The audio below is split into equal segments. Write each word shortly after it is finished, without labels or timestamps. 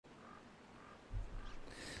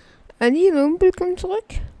hier noch ein Bildschirm zurück.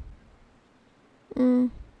 Mir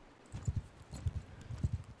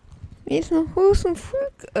ist noch Hus und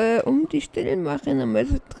Flug, um die Stellenmacherin einmal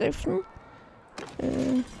zu treffen.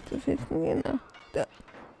 Da fehlt mir genau. Da.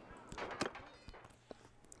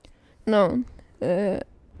 No.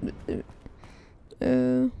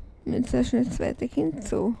 Jetzt hast du das zweite Kind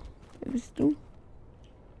so. Wer bist du?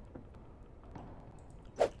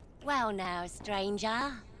 Well now,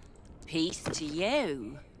 stranger. Peace to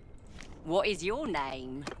you. What is your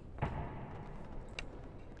name?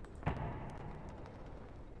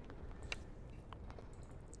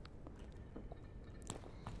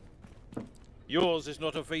 Yours is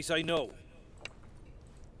not a face I know.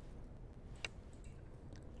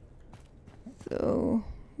 So,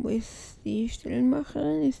 wo ist die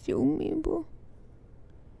Stellenmacherin? Ist die oben irgendwo?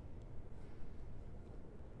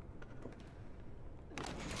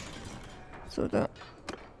 So, da.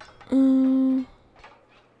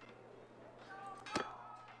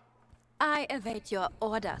 I await your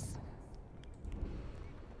orders.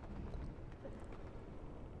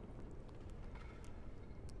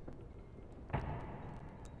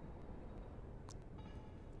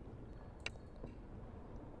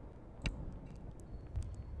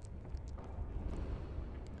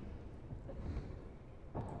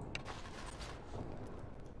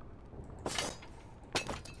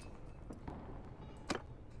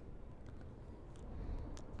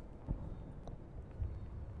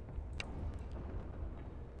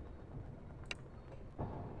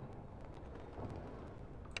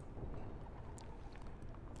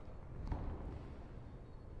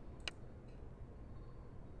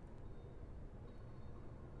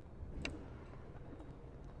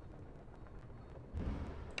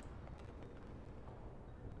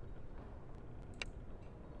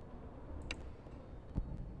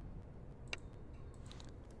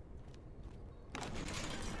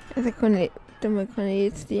 Also damit kann ich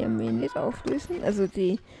jetzt die Armee nicht auflösen, also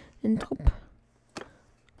den Trupp.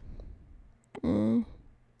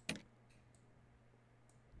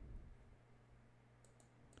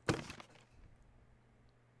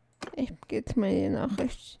 Ich gebe jetzt mal die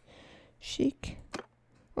Nachricht schick.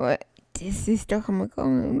 Aber das ist doch einmal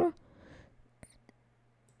gegangen, oder?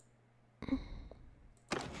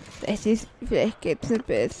 Vielleicht geht es nicht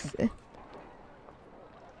besser.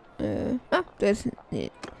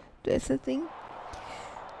 Da ist das Ding.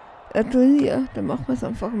 Ja, dann machen wir es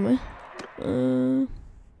einfach mal.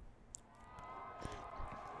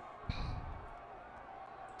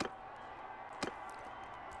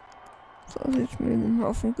 So, jetzt mit einem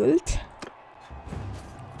Haufen Geld.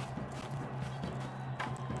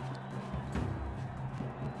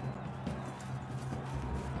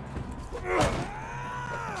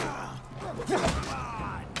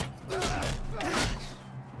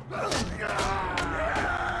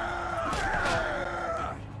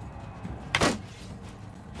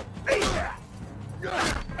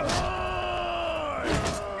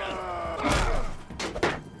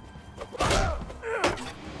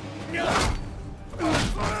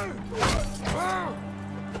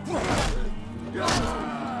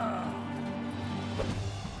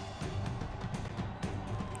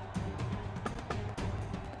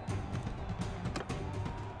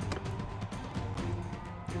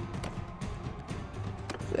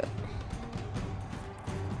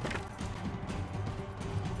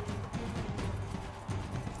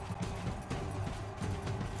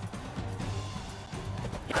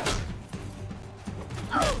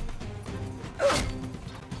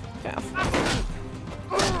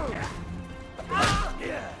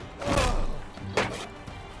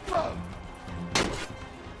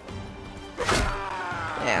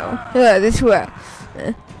 Ja, das war.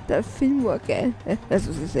 Der Film war geil.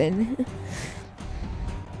 Also zu sehen.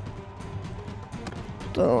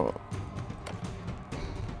 So.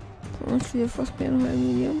 Und wieder fast mehr noch 1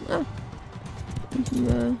 Million. Und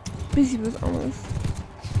ein bisschen was anderes.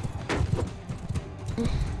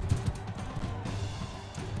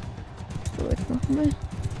 So, jetzt nochmal.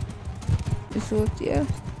 Wieso der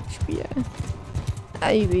Spieler?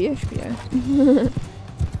 Ich will ja spielen.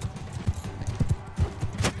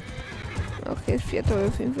 Okay, das Pferd habe ich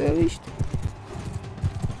auf jeden Fall erwischt.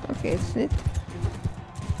 Okay, jetzt nicht.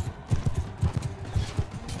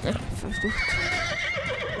 Ach, verflucht.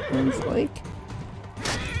 Und Zeug.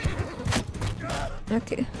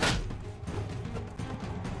 Okay.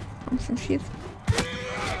 Kommst du Shit?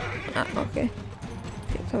 Okay.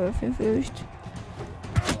 Pferd habe ich auf jeden Fall erwischt.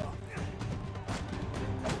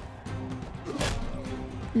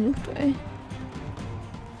 Noch 3.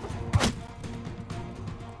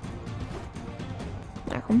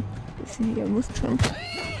 Na komm, bisschen hier musst schon.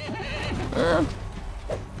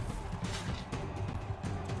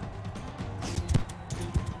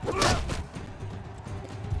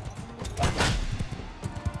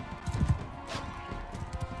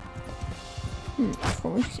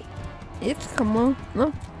 Jetzt kann man,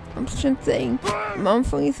 ne? Haben es schon gesehen. Am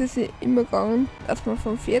Anfang ist es ja immer gegangen, dass man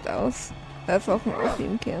vom Pferd aus Sachen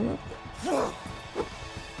aufheben kann.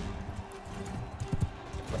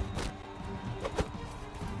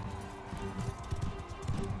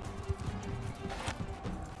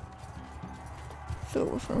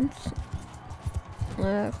 So, sonst.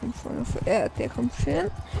 Kommt vorne vor. Ja, der kommt schön.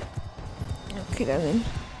 Okay, dann nehmen.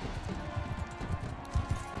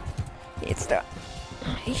 Jetzt da.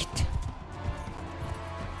 Echt.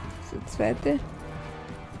 So, zweite.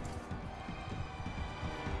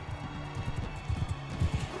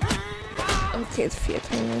 Okay, jetzt vierte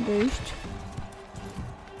haben wir erwischt.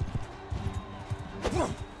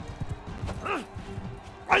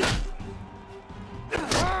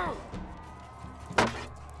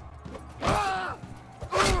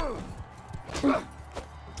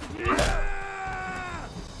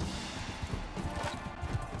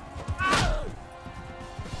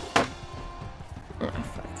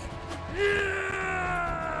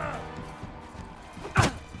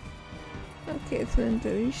 Okay, jetzt sind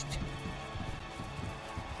wir erwischt.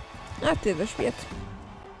 Ah, der das Schwert.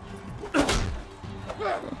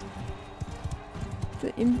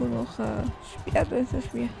 Der irgendwo noch ein Schwert, ist das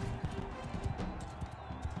schwer.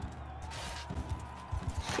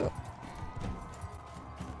 So.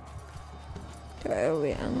 Da habe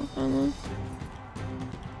ich auch noch einen.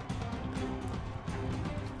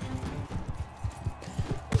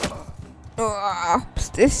 Oh,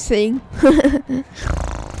 was deswegen.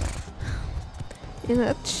 Ja,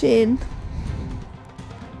 hat schön.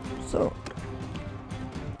 So.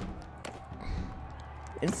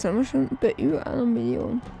 Jetzt sind wir schon bei über 1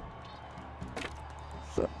 Million.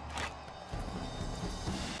 So.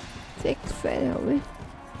 6 Pfeile habe ich.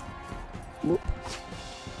 Wupp.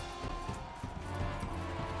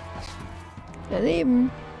 Daneben.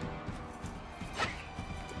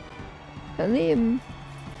 Daneben.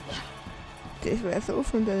 Das war so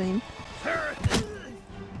von daneben.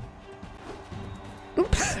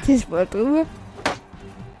 Ups, das war drüber.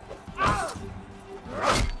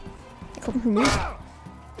 Komm schon mit.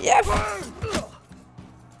 Ja!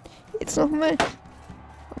 Jetzt nochmal.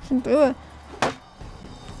 Komm schon drüber.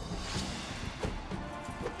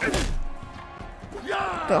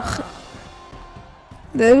 Doch.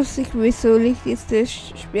 Lustig, wieso liegt jetzt der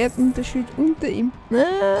Schwert und der Schild unter ihm?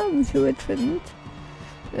 Na, das wird verdient.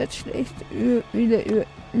 Wird schlecht. Wieder über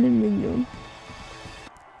 1 Million.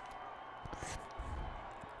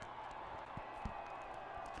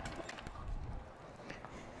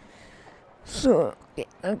 So, okay,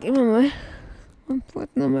 dann gehen wir mal und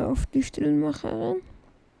warten nochmal auf die Stellenmacherin.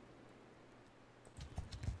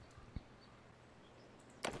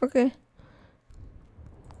 Okay.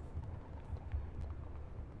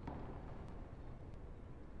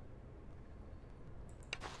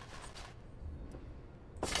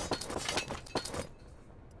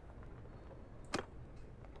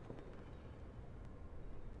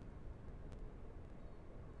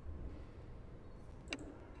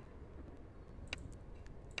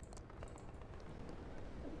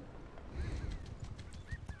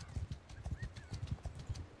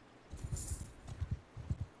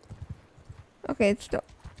 Okay, jetzt stopp.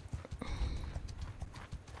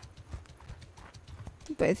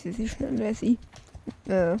 Wobei sie sich schnell als ich.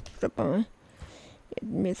 Stopp mal.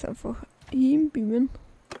 Hätten wir jetzt einfach hinbeamen.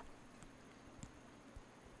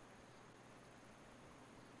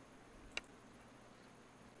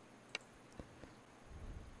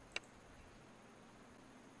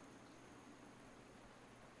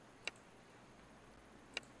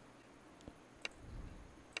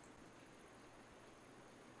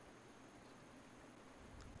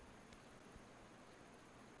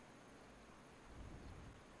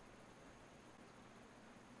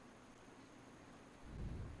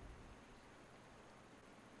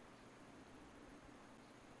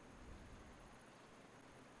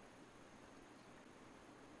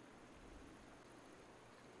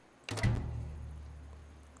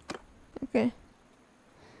 Okay.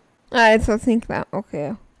 Ah, jetzt hat's nicht klar.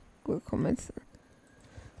 Okay. Gut, komm jetzt.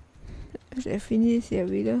 Steffi ist ja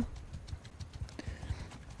wieder.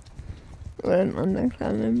 Oder einen anderen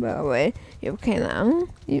Clan-Member, aber ich habe keine Ahnung.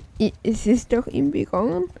 Es ist doch ihm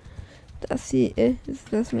begangen, dass sie, ist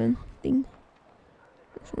das mein Ding.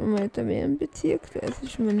 Schauen wir mal, da wäre ein Bezirk, da ist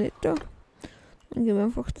es schon mal nicht da. Dann gehen wir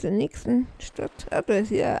einfach zur nächsten Stadt. Ah, da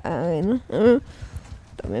ist ja eine.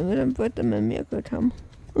 Da werden wir dann bald einmal mehr Geld haben.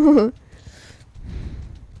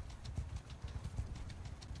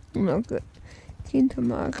 Na gut. Kind haben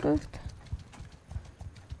wir auch gekriegt.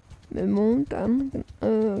 Mein Mond an.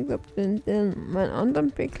 Ich glaube, meinen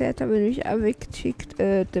anderen Begleiter habe ich auch weggeschickt.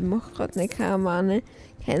 Der macht gerade eine Karawane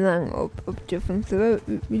Keine Ahnung, ob der von selber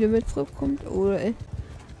wieder mit zurückkommt oder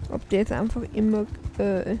ob der jetzt einfach immer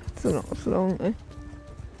so lang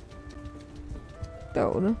da,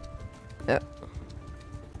 oder? Ja.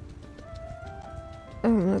 Ach,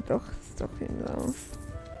 na doch, ist doch hinaus.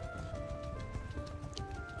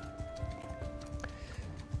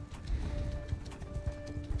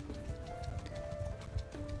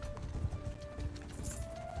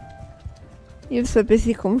 Ich habe es ein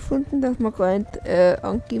bisschen komisch gefunden, dass man gar nicht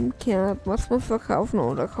angeben kann, was man verkaufen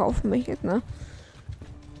oder kaufen möchte, ne?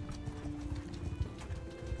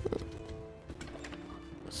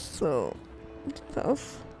 So, sieht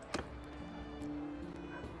aus.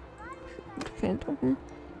 Kein Truppen.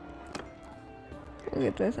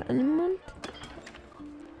 Okay, da ist auch niemand.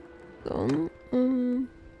 Dann,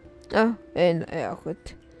 ja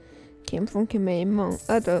gut. Kämpfen können wir immer.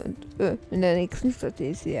 Da, in der nächsten Stadt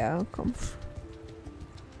ist ja ein Kampf.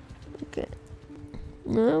 Okay.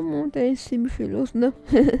 Na, da ist ziemlich viel los, ne?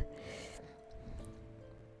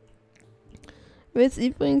 Jetzt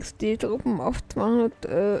übrigens die Truppen auf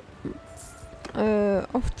 200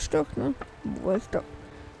 aufgestockt, ne? Wo ist da?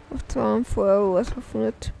 Auf 200 vorher war es auf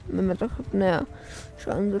 100. Wenn man doch hat, naja,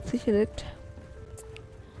 schauen wird sicher nicht.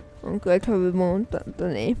 Und Geld habe ich immer und dann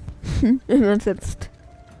wenn man setzt.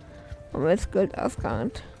 Haben wir jetzt Geld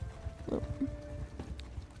ausgegangen. Ja.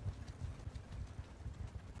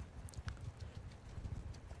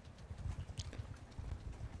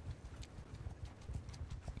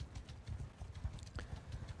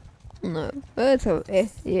 Na, jetzt habe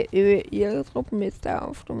ich ihre Truppen jetzt da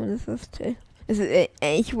aufgenommen. Das heißt, also,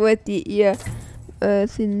 ich wollte ihr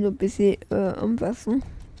sind nur ein bisschen anpassen.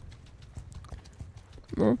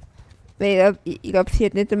 Ne? Weil ich glaube, sie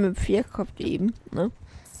hat nicht einmal 4 gehabt eben. Ne?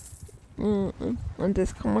 Und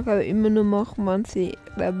das kann man glaube ich immer nur machen, wenn sie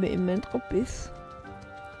glaube ich immer in Truppe ist.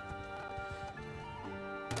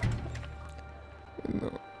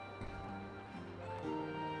 No.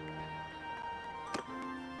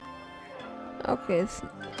 Okay, jetzt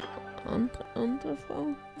eine andere Frau.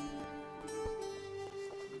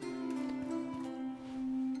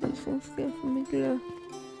 Vermittlung.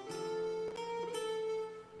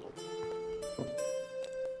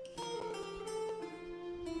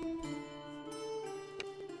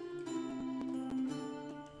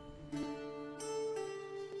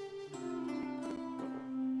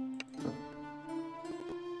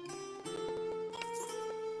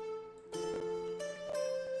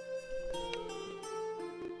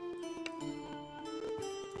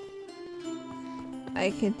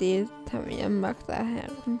 IKD Tamir macht da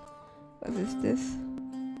Herren. Was ist das?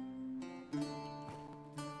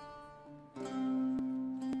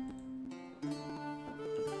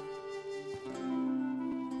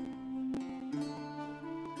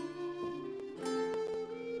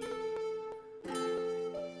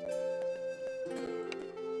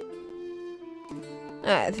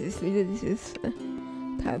 Ah, es ist wieder dieses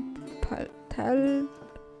Tal.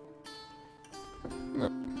 No.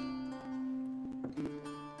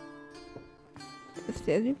 Das ist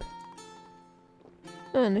der Typ.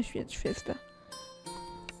 Ah, eine Schwester.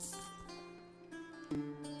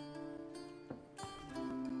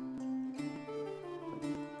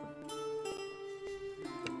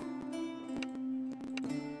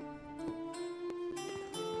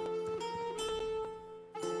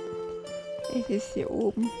 Es ist hier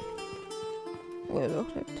oben. Oder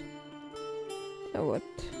doch nicht. Ja, what?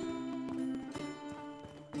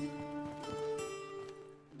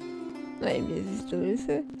 Nein, wie ist die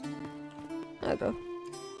Größe? Ah, doch.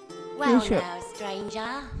 Well Sure. now,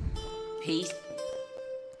 stranger. Peace.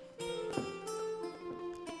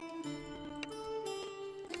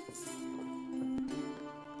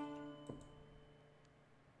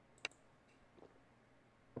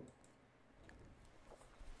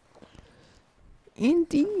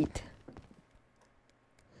 Indeed.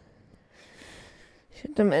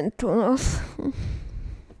 Schaut da mein Ton aus.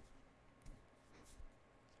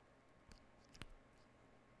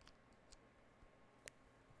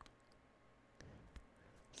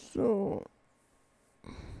 So.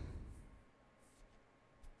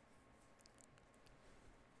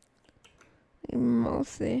 Die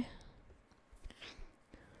Maussee.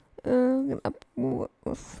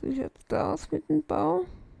 Was sieht jetzt da aus mit dem Bau?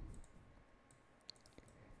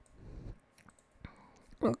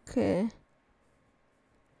 Okay.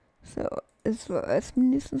 So, es war als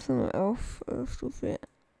mindestens einmal auf Stufe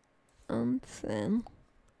 1 sein.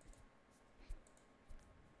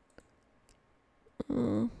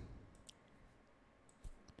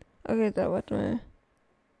 Okay, da warte mal.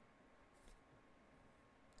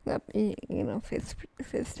 Ich glaube, genau,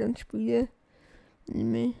 Festlandspiele.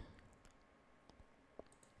 Nehme.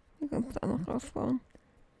 Du kannst auch noch rausbauen.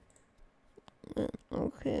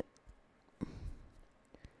 Okay.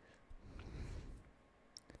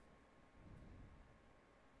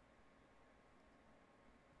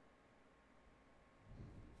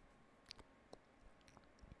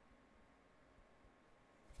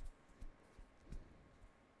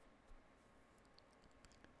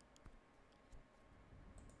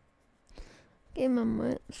 Gehen wir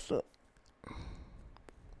mal so.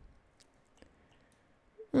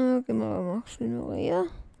 Genau, mach schöne ja.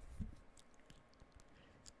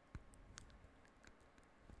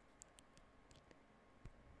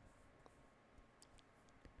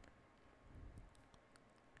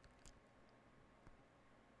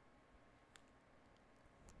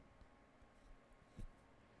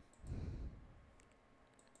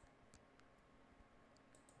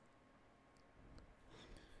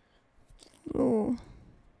 So.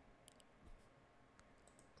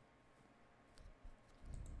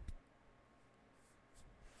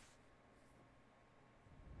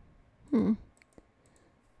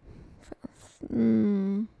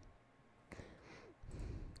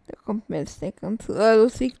 Da kommt mir jetzt nicht ganz so. Du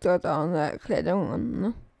siehst dort auch eine Kleidung an,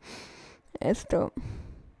 ne? Er ist da.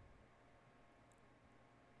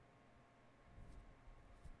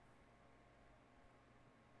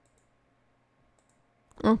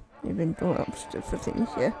 Oh, ich bin dumm, das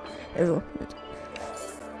versehentlich hier. Also,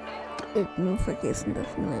 ich hab nur vergessen,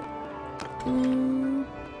 dass, ne?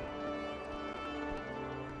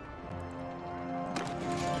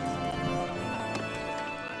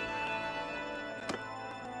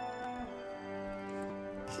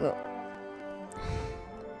 So.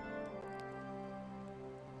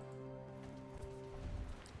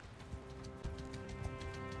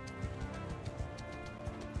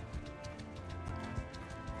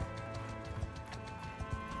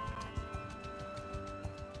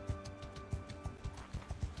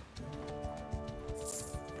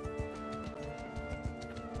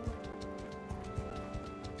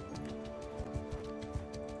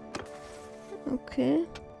 Okay.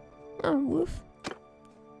 Wurf.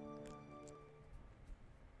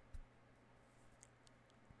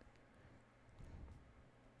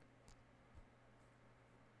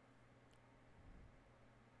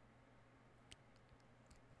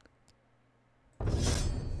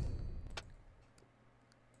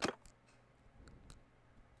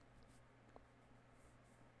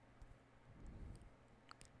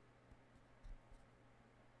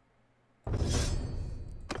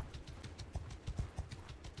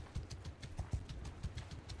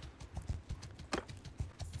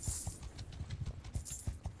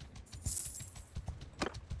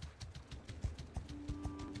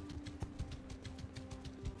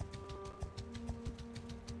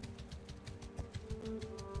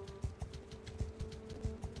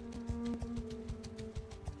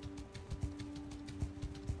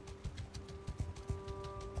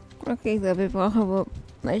 Okay, ich glaube, wir brauchen aber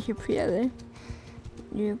welche Pferde.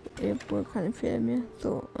 Ich hab wohl keine Pferde mehr.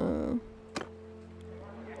 So,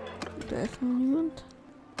 da ist noch niemand.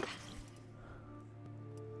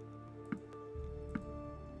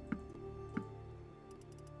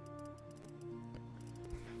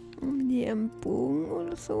 Und die am Bogen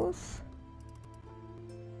oder sowas.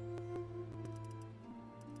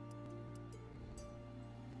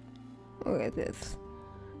 Okay, das ist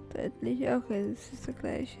deutlich. Okay, das ist der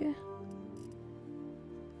gleiche.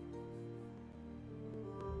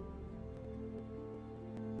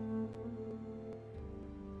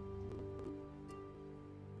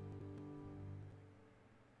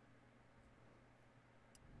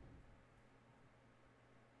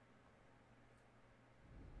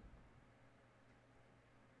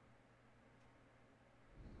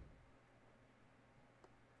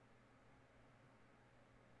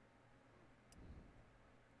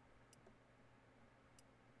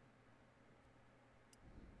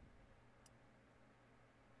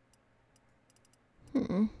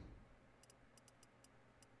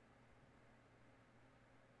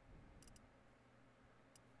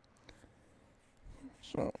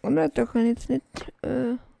 So, oder da kann ich jetzt nicht.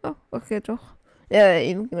 Oh, okay, doch. Ja,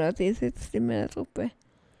 eben genau, die ist jetzt in meiner Truppe.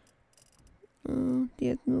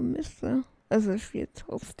 Die hat nur Messer. Also Schwert,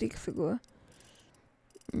 Hofstick sogar.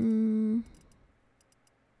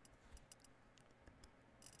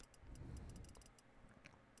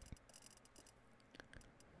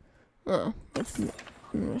 Jetzt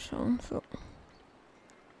mal schauen. So.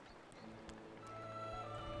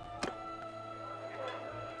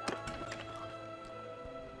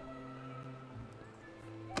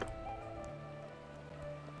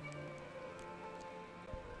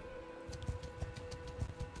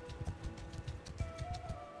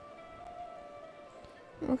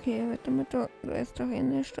 Okay, warte mal, da ist doch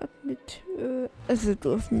eine Stadt mit, also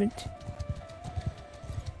Dorf mit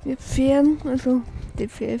Pferden, also die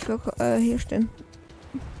Pferde herstellen.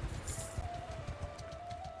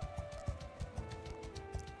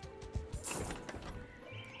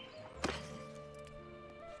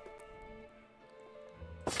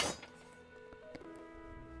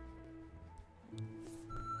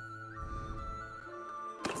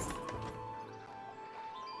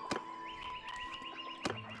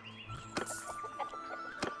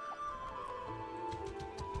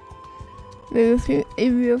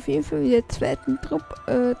 Ich will auf jeden Fall wieder einen zweiten Trupp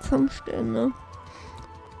zusammenstellen. Ne?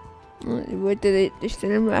 Und ich wollte die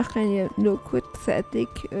Stelle machen, ja nur kurzzeitig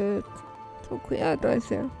drucken. Ja, da ist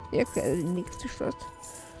ja gleich die nächste Stadt.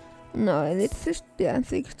 Na, die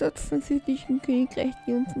einzige Stadt vom südlichen Königreich,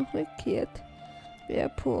 die uns noch nicht gehört, wäre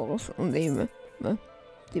Poros und eben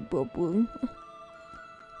die Burgen.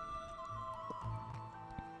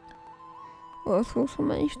 Aber so sind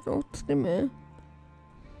wir eigentlich trotzdem.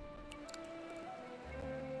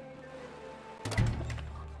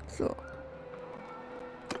 So.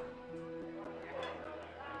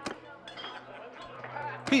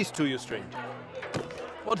 Peace to you, stranger.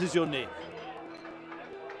 What is your name?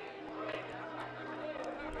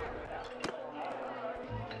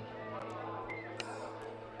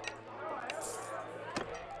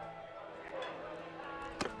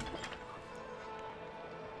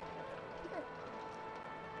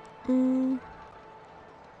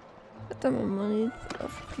 Warte mal, jetzt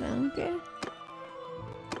auf Klang gehen.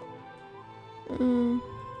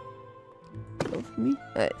 Auf mich.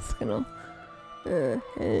 Jetzt genau.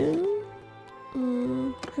 Helm.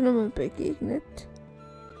 Schon einmal begegnet.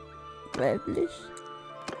 Weiblich.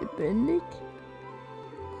 Lebendig.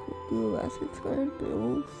 Du warst jetzt gar nicht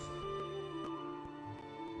Beruf.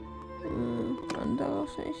 Anderer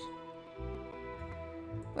wahrscheinlich.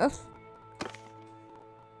 Was?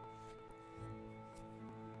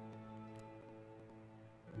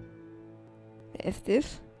 Wer ist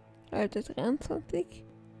das? Alter 23.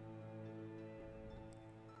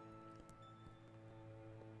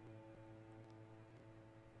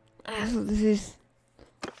 Also das ist...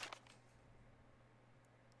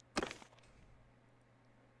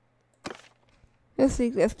 Das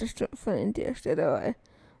liegt erst der Stoff von Enderas steht dabei.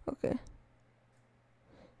 Okay.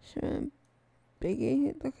 Schön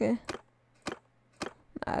begegnet, okay.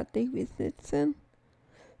 Artig wie es nicht sind.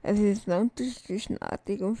 Also es ist ein Unterschied zwischen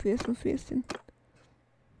artig und Fürsten.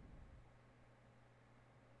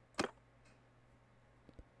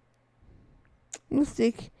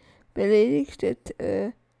 Lustig, beleidigt steht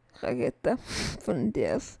Ragetta von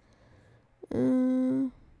Enderas.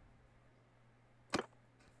 Dann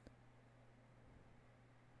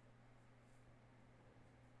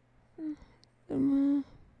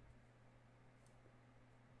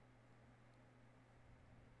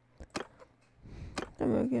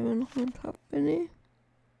gehen wir noch ein Company.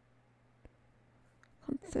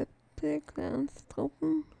 Konzepte,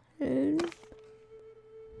 Clans-Truppen, Helden.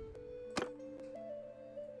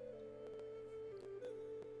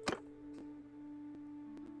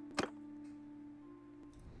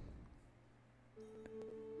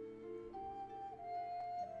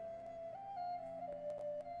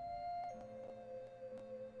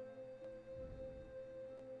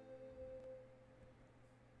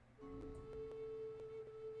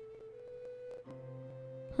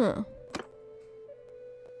 Hm.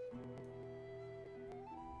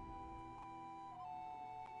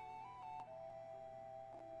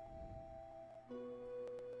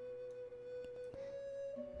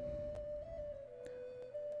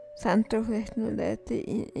 Sind doch vielleicht nur Leute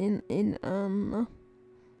in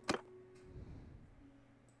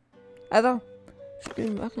also,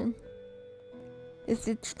 Spiel machen. Ist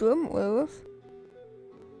jetzt Sturm oder was?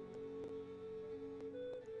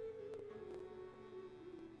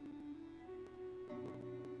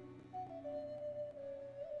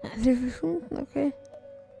 Sie verschwunden, okay.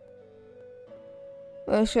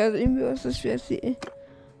 Aber es schaut irgendwie aus, als wäre sie.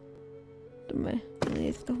 Wenn ich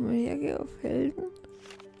jetzt nochmal hergehe auf Helden.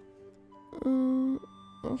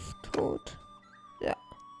 Auf Tod. Ja.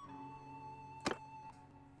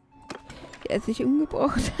 Er hat sich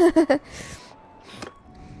umgebracht.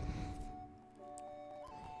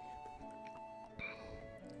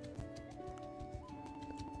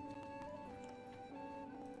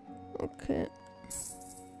 Okay.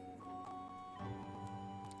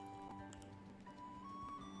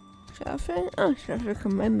 Schafe? Ah, Schafe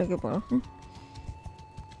kann man mehr gebrauchen.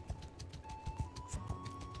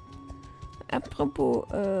 Apropos,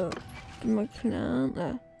 der Clan,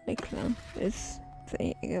 der Clan ist der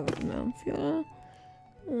Jäger, was wir Anführer.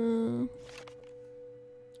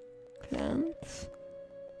 Allianz.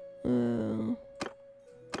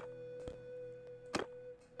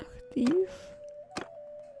 Aktiv.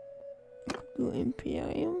 Du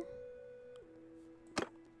Imperium.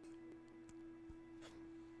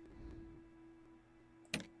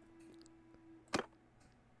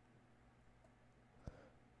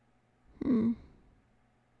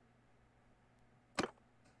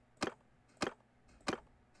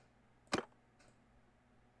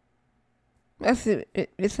 Also,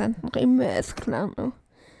 wir sind noch immer als Clan noch.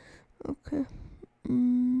 Okay.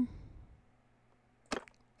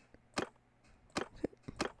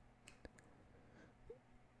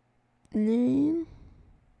 Nein.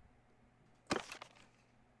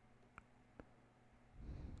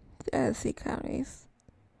 Der Sikaris.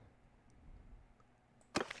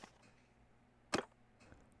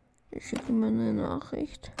 Ich schicke mir eine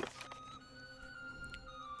Nachricht.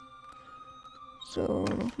 So,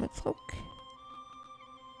 nochmal zurück.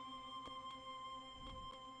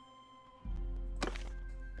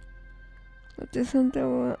 Das sind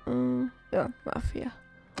aber, ja, Mafia.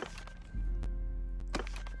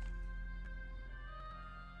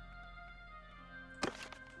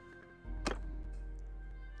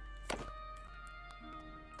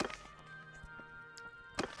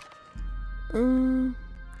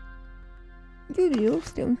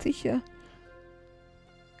 Julius, der uns sicher.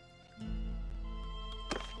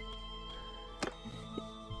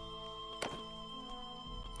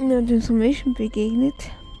 Ja, den Summation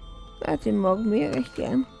begegnet. Ja, den morgen wir recht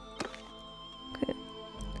gern. Okay.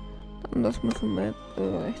 Dann lassen wir von mal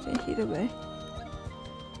recht eigentlich hier dabei.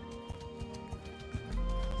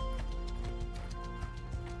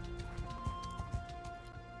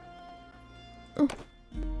 Oh.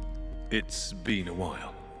 It's been a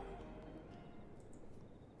while.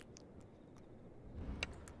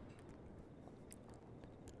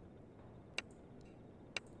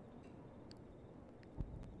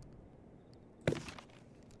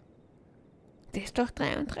 Der ist doch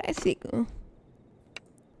 33. Ne?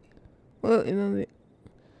 Oder immer mehr.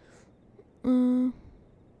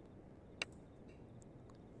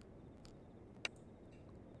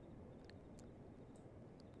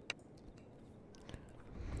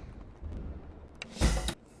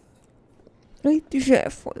 Kritischer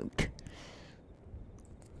Erfolg.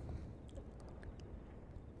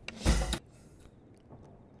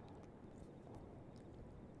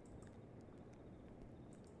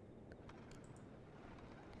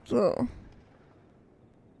 So.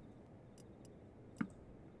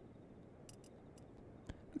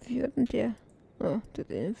 Wie hat denn der? Oh, der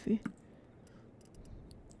Delphi.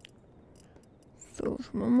 So,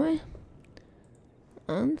 schauen wir mal.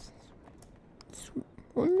 1,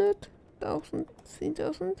 100, 1000,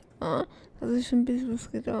 10.000. Ah, das ist schon ein bisschen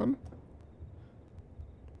was getan.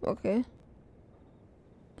 Okay.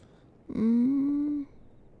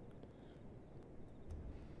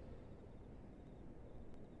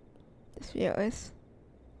 Das wäre alles.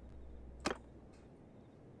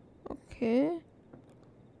 Okay.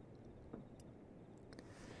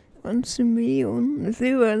 20 Millionen. Das ist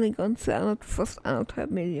überall eine ganze fast 1,5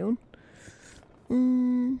 Millionen.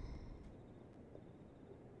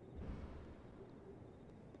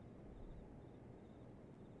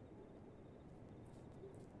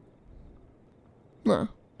 Na,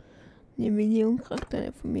 eine Million kriegt er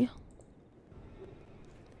nicht von mir.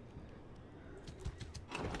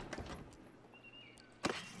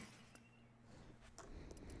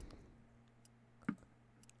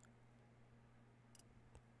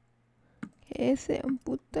 Käse und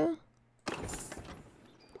Butter.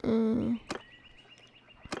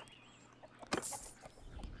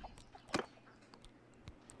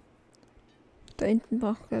 Da hinten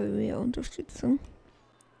braucht glaube ich mehr Unterstützung.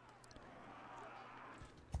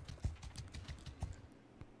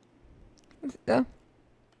 Ja.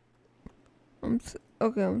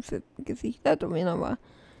 Okay, ums Gesicht. Da wären aber.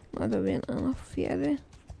 Da wären auch noch Pferde.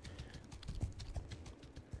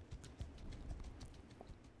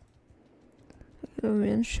 Da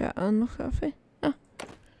wären auch noch Schafe. Ah.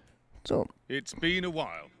 So. It's been a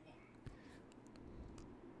while.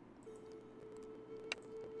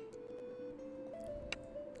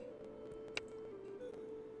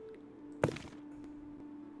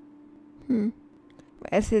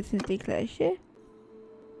 War es jetzt nicht die gleiche?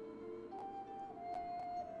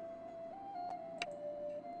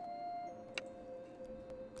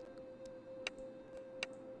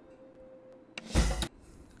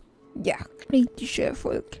 Ja, kritischer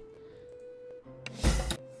Erfolg.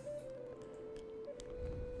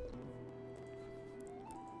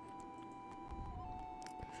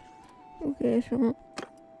 Okay, schon mal.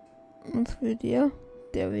 Und für dir,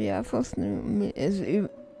 der will ja fast also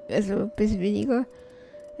Also ein bisschen weniger.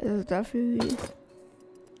 Also dafür wie.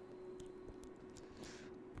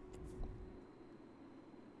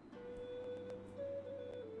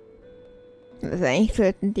 Also eigentlich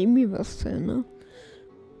sollten Demi was sein, ne?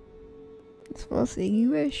 Das war's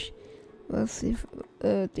irgendwie, was ich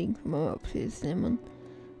denke mal, ob sie jetzt nehmen.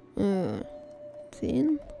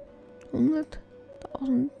 10, 100,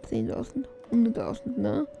 1000, 10.000, 100.000,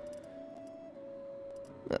 ne?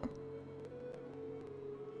 Ja.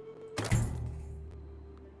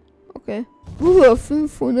 Okay.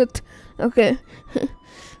 500. Okay.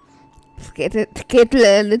 Das geht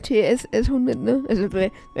leider natürlich als 100, ne? Also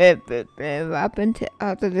bei Wabent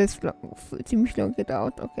hat das ziemlich lang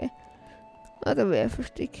gedauert, okay. Ah, da wäre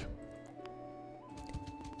versteckt.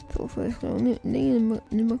 So viel ist noch nicht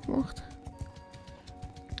mehr gemacht.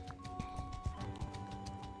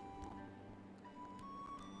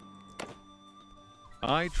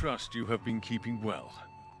 I trust you have been keeping well,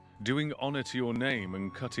 doing honor to your name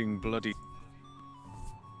and cutting bloody...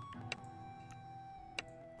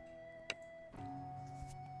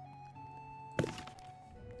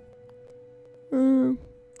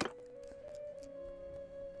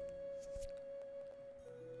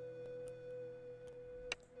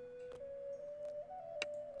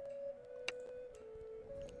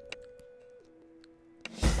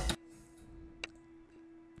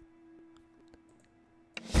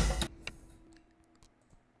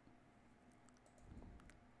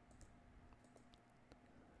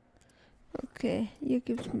 Okay, hier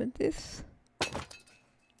gibt's mir das.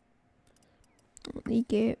 Und ich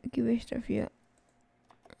gebe ich dafür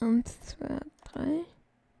 1, 2, 3,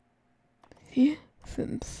 4,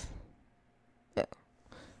 5. Ja.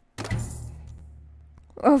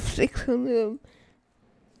 Auf 600.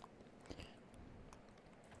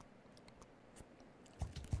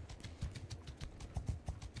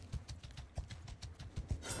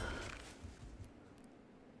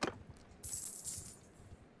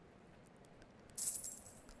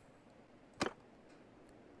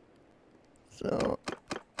 So.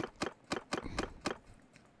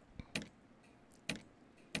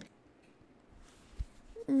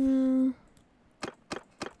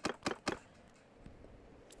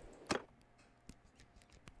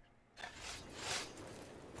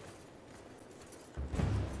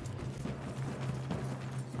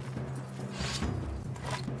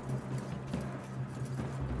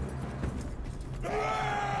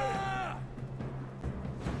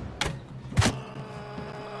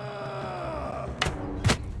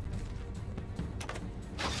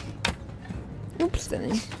 Ups, da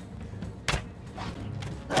nicht.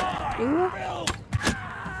 Drüber.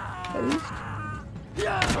 Erwischt.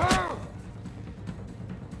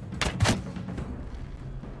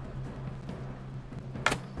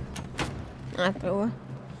 Ah, drüber.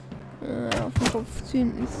 Auf den Kopf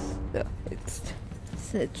ziehen ist... Ja, jetzt.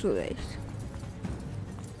 Ist nicht so leicht.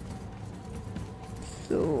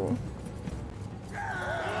 So.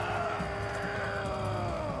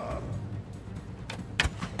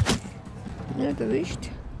 Ja, erwischt.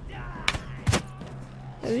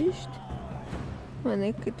 Erwischt. Mal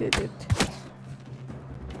nicht getötet.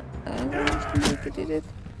 Erwischt, nicht getötet.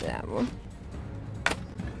 Jawohl.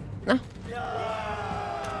 Na. Ja.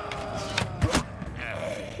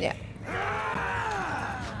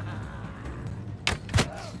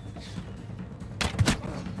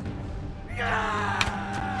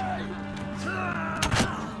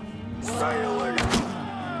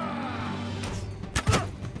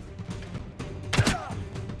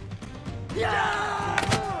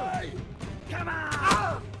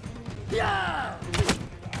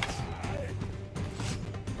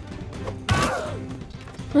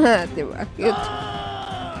 Der war gut.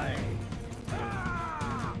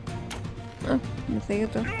 Ah, was sehe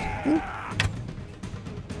ich da?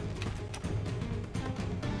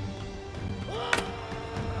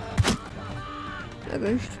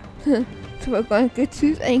 Erwischt. Das war gar nicht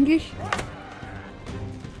süß eigentlich.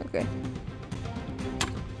 Okay.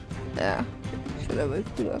 Ja, schaut aber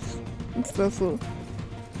gut aus. Und zwar so ein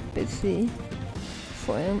bisschen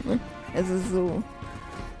Feuer, ne? Also so.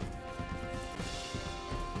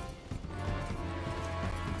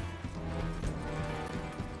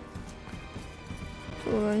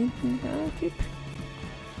 So, da hinten der Typ.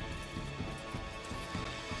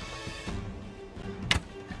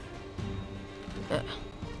 Ja.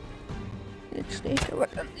 Nicht schlecht, aber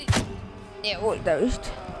dann nicht. Jawohl, da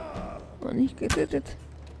ist. War nicht getötet.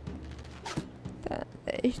 Da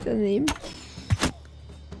echt daneben.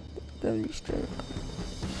 Da liegt er.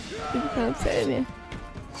 Ich bin kein Pfeil mehr.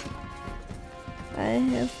 I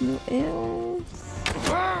have no arrows.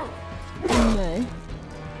 Oh nein.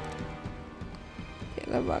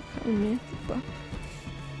 Da war kein mehr. Super.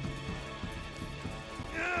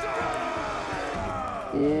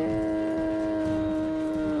 Ja.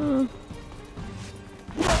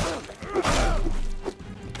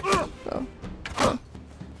 So.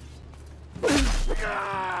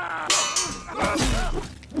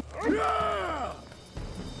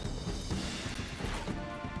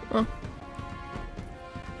 Oh.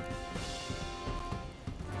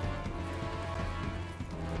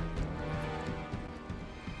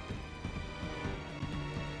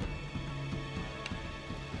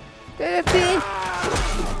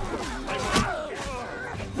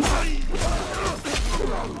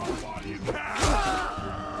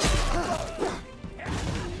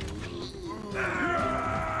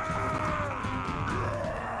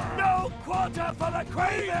 No quarter for the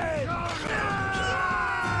craven!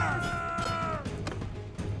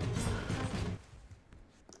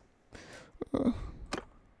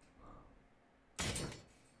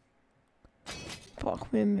 Brauchen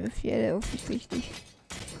wir mehr Pferde offensichtlich.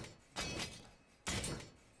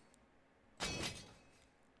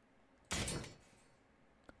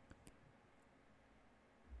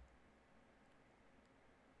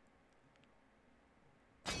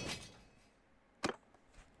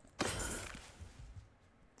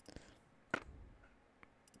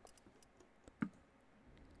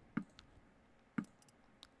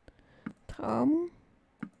 Traum.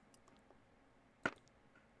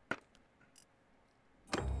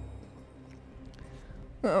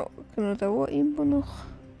 Ja, genau, da war irgendwo noch.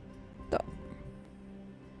 Da.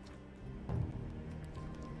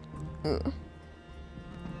 Ja.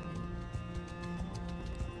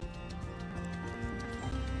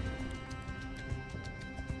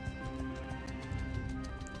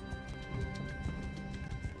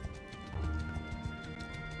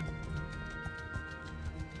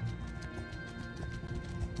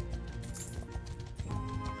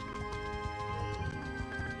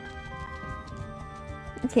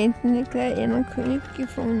 Wir könnten nicht gleich einen König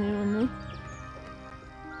gefangen nehmen, ne?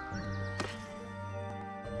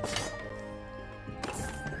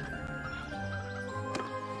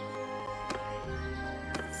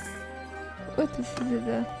 Oh, das ist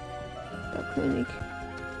ja der König.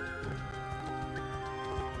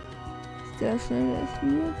 Ist der schneller als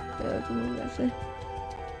wir? Ja, dummerweise.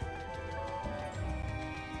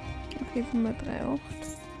 Okay, sind wir 3,8.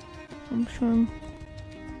 Und schon.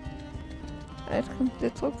 Jetzt kommt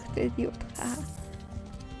der zurück, der Idiot. Ah.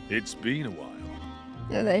 It's been a while.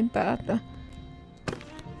 Ja, der Imperator.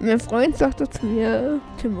 Mein Freund sagt zu mir,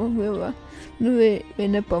 den machen wir aber nur,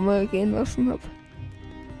 wenn ich ein paar Mal gehen lassen habe.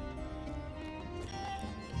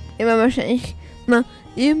 Immer wahrscheinlich, na,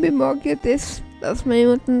 irgendwie mag ich das, dass man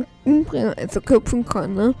jemanden umbringen, also köpfen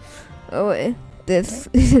kann, ne? Aber das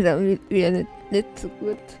ist ja dann wieder nicht so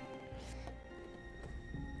gut.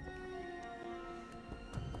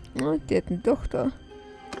 Oh, die hat eine Tochter.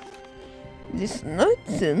 Die ist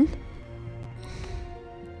 19.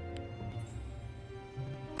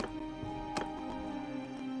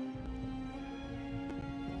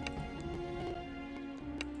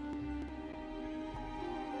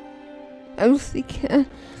 Lustig, ja.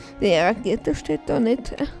 Der Rakete steht da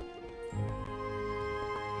nicht.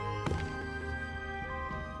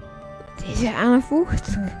 Die ist ja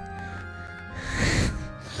 51.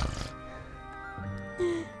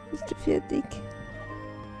 Ist der fertig?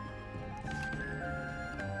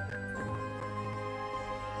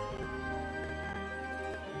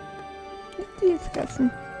 Die ist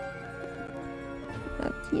Kassen.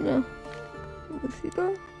 Martina. Wo ist sie da?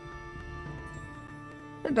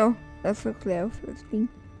 Na da, das ist gleich auf das Ding.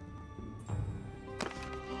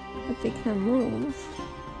 Hat die keinen Modus?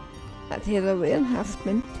 Hat die da wieder ein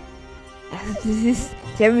Husband? Also das ist,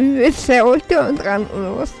 der will jetzt sehr alter und dran,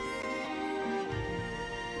 oder was?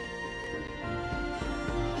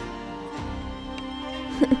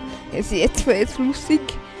 Also jetzt war jetzt lustig,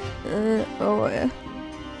 aber ja.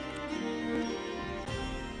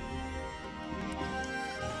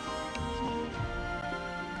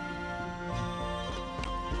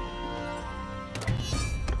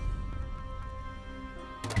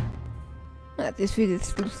 Ah, das wird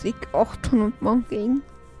jetzt lustig, 800 Mann gegen.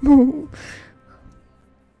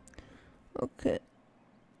 Okay.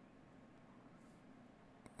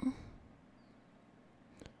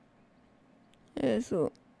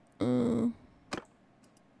 Also,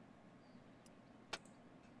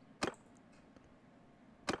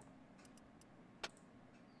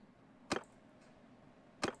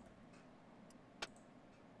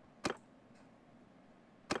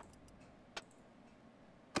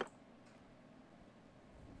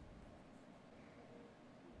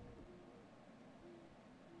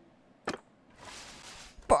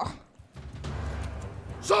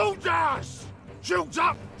 Soldiers! Shields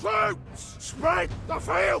up, troops! Spread the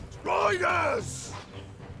field! Riders!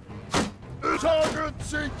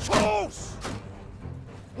 Targets in course!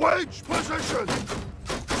 Wedge position!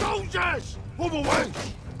 Soldiers! For the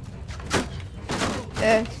wedge!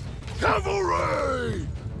 Cavalry!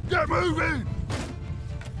 Get moving!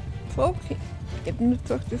 Okay. Ich habe nur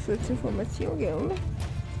gedacht, das wird zur Formation gehen, oder?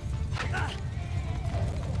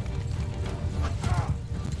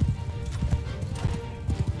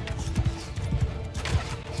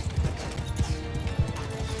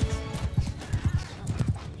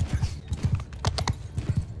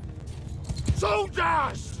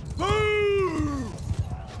 Soldiers! Move!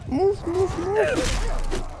 Move, move, move!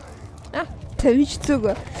 Ah, erwischt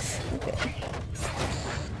sogar. Okay.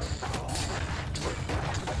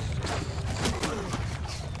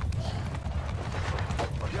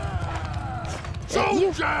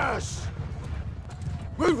 Soldiers!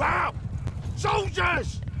 Move out!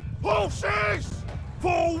 Soldiers! Horses!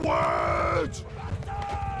 Forward!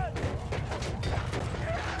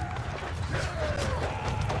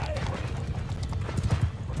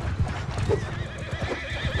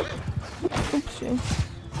 Ups, ja.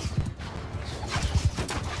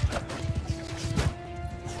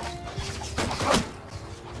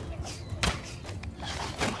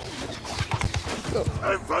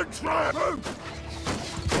 Infantry! Move!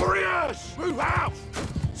 Warriors! Move out!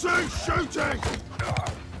 Cease shooting!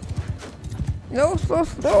 Los,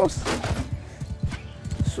 los, los!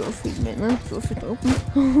 So viel Männer, so viel Truppen.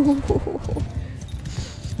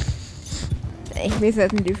 Wir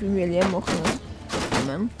sollten die viel mehr leer machen.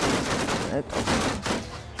 Mann.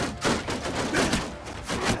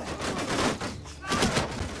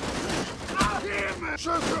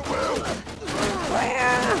 Shoot at will!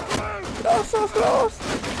 Feuer! Los, los, los!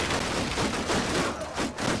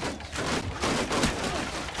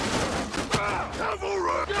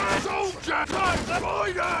 Cavalry! Soldier!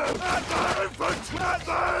 Riders! Infantry! At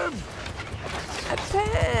them!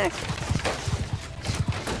 Attack!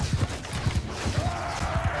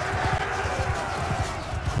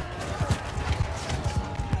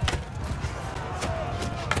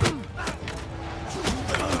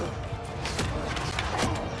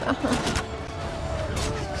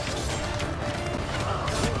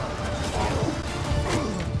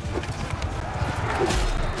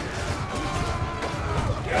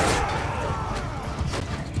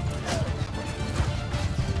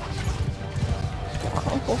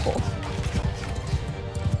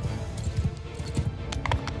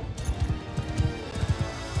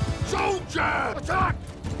 Soldier! Attack!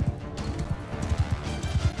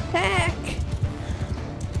 Attack!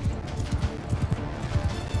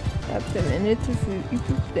 Habt ihr mir nicht zu viel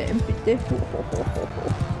übrig bleiben, bitte?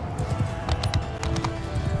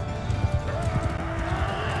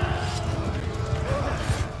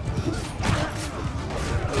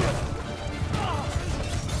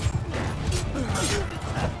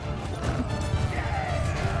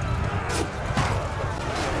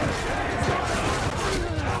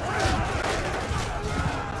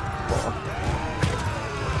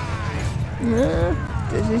 Ja,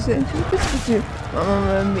 das ist ein gutes Gefühl. Machen wir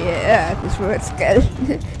mal mehr. Ja, das war jetzt geil.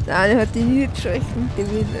 Der eine hat die Niederschrecken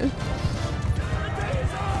gewinnen.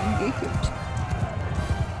 Gekippt.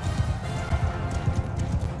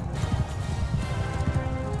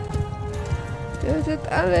 Tötet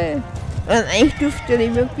alle. Und eigentlich dürfte ja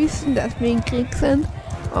nicht mehr wissen, dass wir im Krieg sind.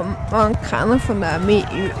 Aber man keiner von der Armee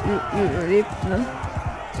überlebt. Ne?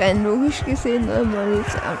 Rein logisch gesehen, ne? Man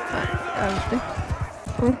ist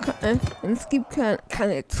und es gibt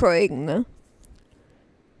keine Zeugen, ne?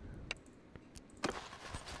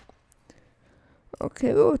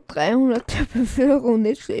 Okay, oh, 300 der Bevölkerung,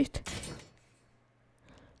 nicht schlecht.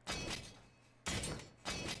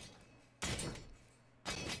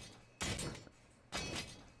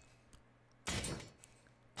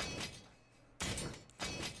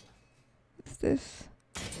 Was ist das?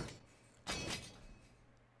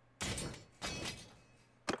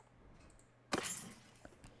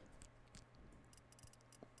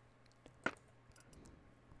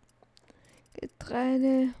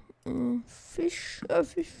 Getreide, Fisch,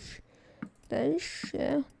 Fisch, Fleisch,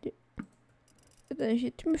 ja. Da ich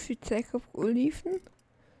jetzt immer viel Zeit auf Oliven.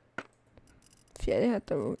 Pferde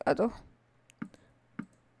hat er wohl, doch.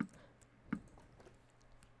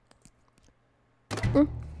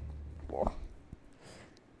 Boah.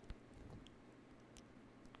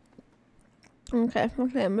 Und greifen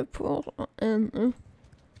wir gleich mit Poros an.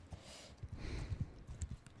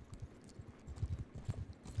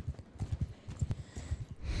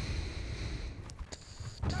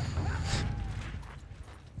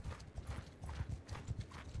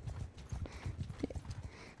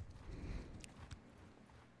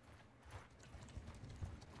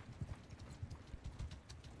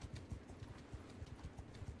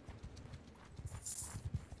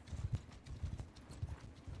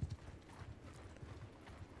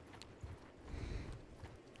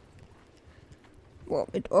 Boah,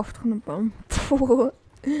 mit 800 Baum. Puh.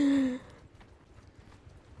 Hm.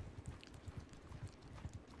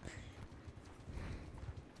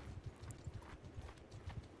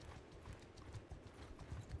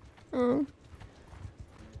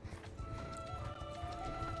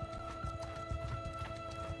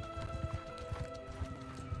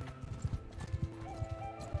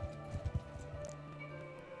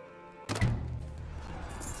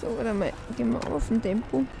 So, oder mal, gehen wir auf ein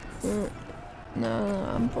Tempo.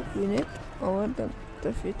 Na, einfach will nicht, aber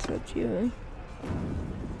dafür jetzt halt hier.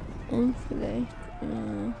 Und vielleicht,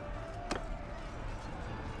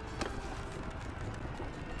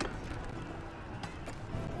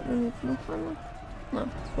 oder jetzt noch einer? Na,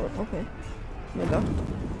 so, okay. Mir dachte,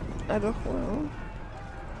 doch, oder?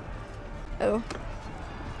 Also.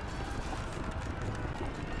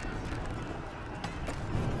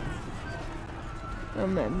 Ja,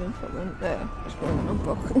 mein Verband, naja, das wollen wir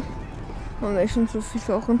anpacken. Haben wir schon so viele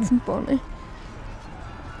Sachen zum Bauen.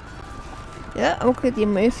 Ja, okay, die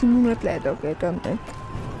haben ja 700 Leute, okay, dann nicht.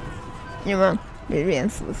 Ja, man, wir werden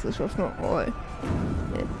es sowieso schaffen, aber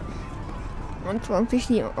und 20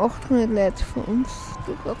 die 800 Leute von uns,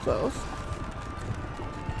 du glaubst aus.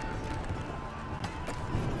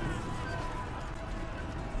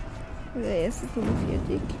 Der erste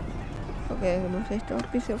 45. Okay, wir müssen vielleicht auch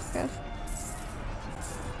ein bisschen auf Gas.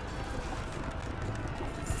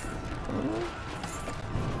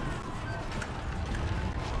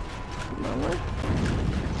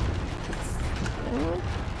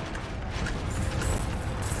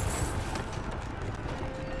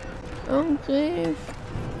 Angriff.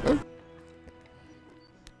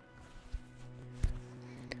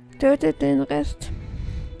 Tötet den Rest.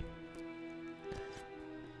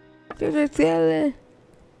 Tötet sie alle.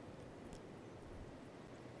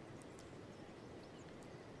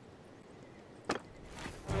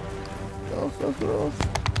 Los.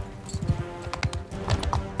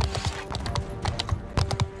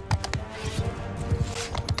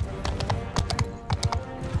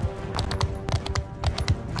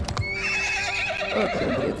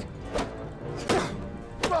 Okay, jetzt.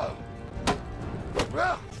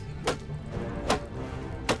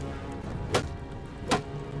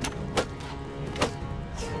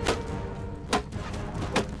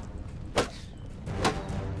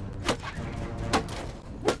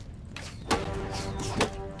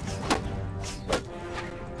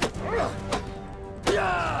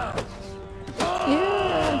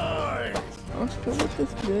 Das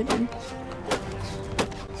ist blöd.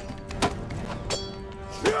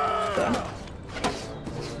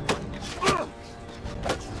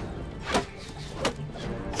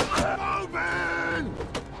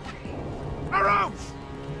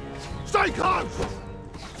 Stay close!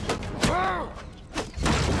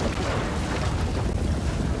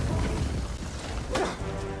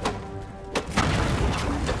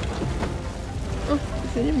 Oh,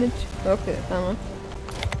 ich will mit. Okay, haben wir.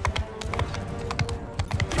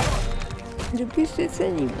 Du bist jetzt ja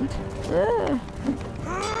niemand. Ah.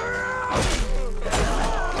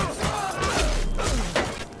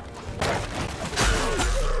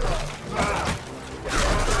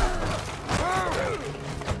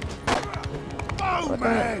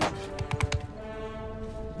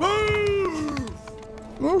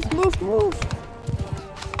 Move!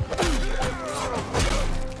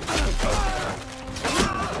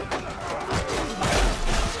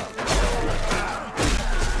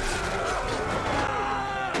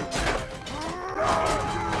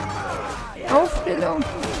 Aufstellung.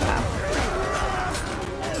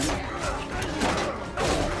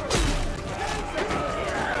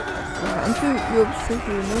 Überhaupt so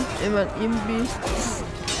viel, ne? Ich meine, irgendwie,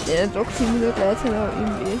 ja, doch 713, aber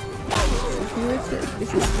irgendwie, so viel ist jetzt, bis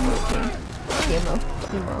jetzt viel. Gehen wir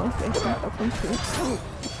auf, vielleicht noch ab und zu.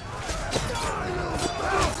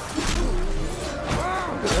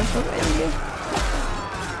 Aber das ist noch einige.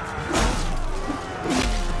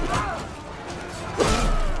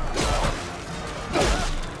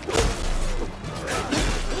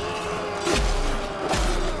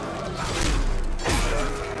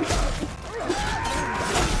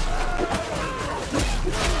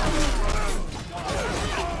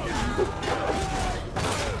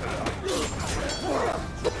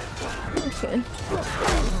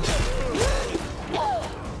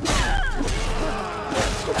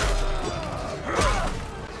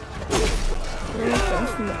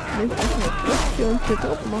 Wir uns hier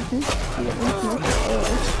drauf machen, die uns noch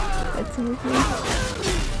als möglich.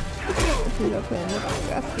 Ich will auch keine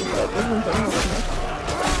Gas geben, weil das uns auch noch nicht.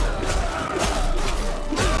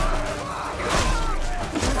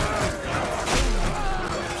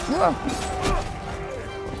 Wow.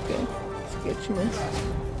 Okay, geht schon mal.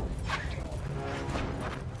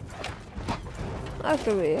 Ach,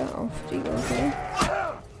 da wäre ja Aufstieg, okay.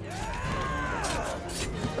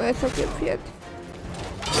 Jetzt hat er Pferd.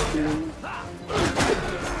 Das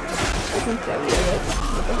sind da wieder weg.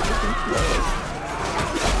 Das sind wieder weg.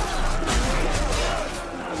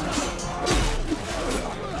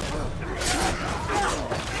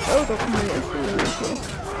 Oh, da kommen wir jetzt wieder weg.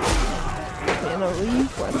 Ja, noch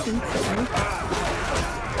Reef, sind sie.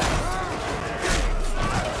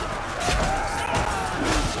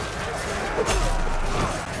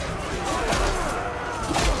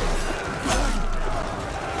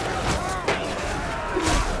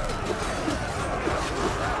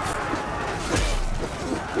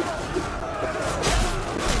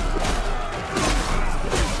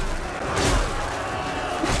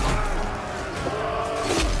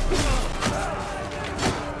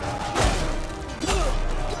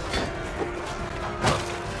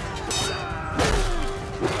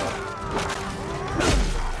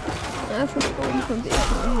 Von oben kommt ich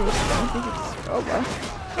schon nicht. Ich jetzt sauber.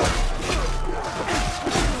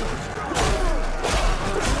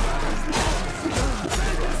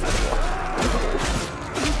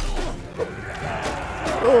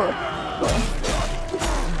 Oh.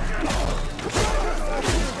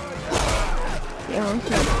 Ja,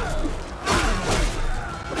 okay.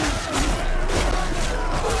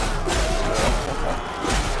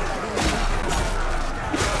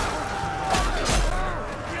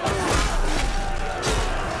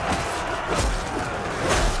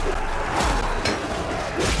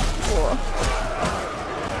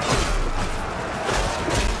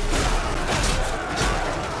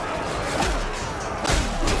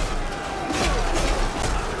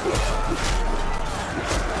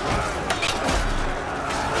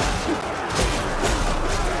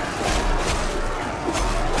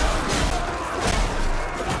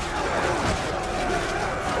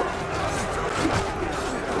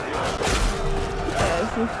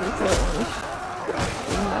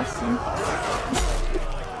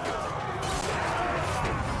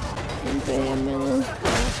 Hinterher Männer.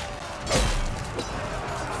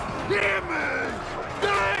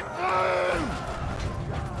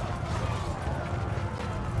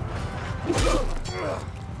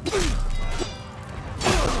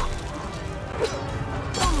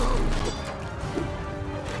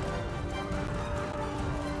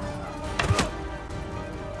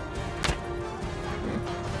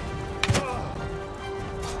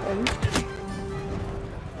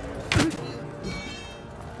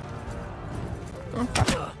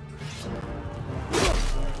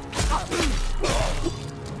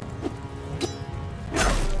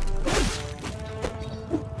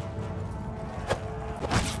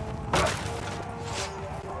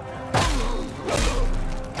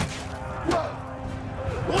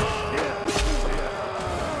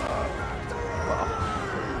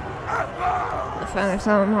 Das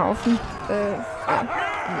war ein Haufen.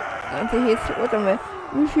 Jetzt oder mal.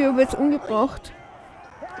 Wie viel wird es umgebracht?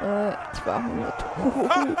 200.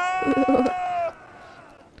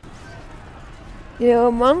 Ja,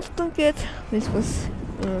 Monster geht. Wisst was?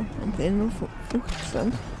 Und den nur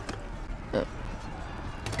 15. Ja.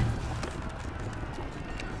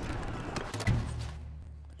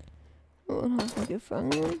 Und hat ihn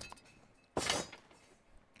gefangen.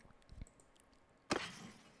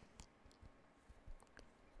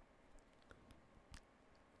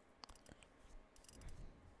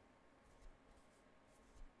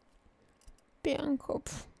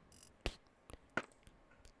 Bärenkopf.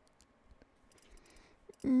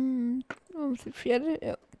 Haben sie Pferde?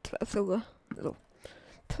 Ja, 2 sogar. So.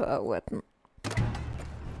 2 Orten.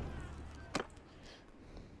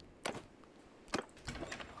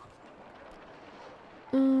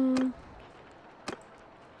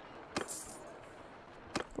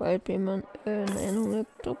 Weil wenn man 900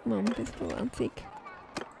 Truppen haben, bis 20.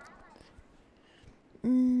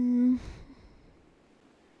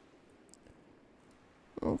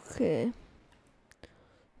 Okay.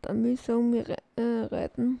 Dann müssen wir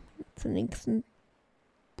reiten zur nächsten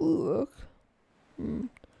Burg.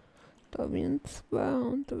 Da werden 2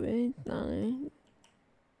 und da wird eine.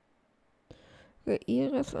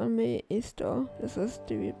 Ihres Armee ist da. Das heißt,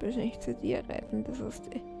 die wird wahrscheinlich zu dir reiten. Das heißt,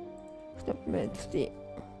 ich glaube mir jetzt die.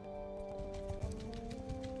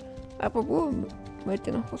 Aber wo wollt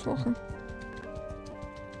ihr noch was machen?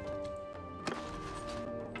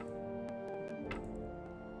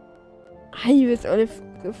 Ich wird alle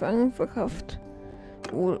gefangen verkauft.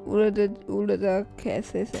 Oder der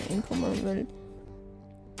Kaiser ist einkommen, weil.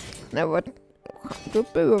 Na warte,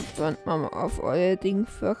 tut mir überhaupt, wenn man auf alle Dinge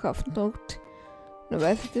verkaufen drückt. Dann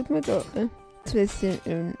weiß ich nicht mehr da. Jetzt ist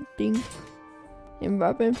im Ding Im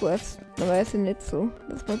Wabeln war es normalerweise nicht so,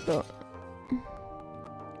 dass man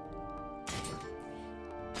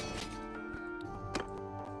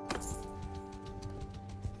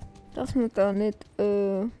da nicht,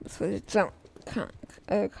 was soll ich jetzt sagen,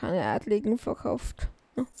 keine Adligen verkauft.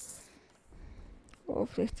 Ja. Aber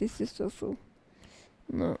vielleicht ist es doch so.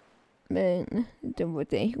 Na, weil, den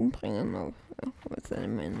wollte ich eigentlich umbringen, aber ja, was seine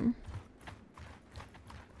Meinung.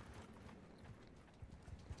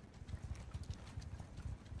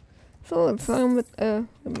 So, jetzt sagen wir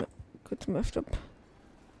kurz mal Stopp.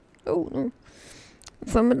 Oh, no.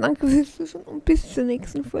 Jetzt sagen wir danke fürs Zuschauen und bis zur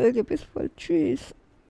nächsten Folge. Bis bald. Tschüss.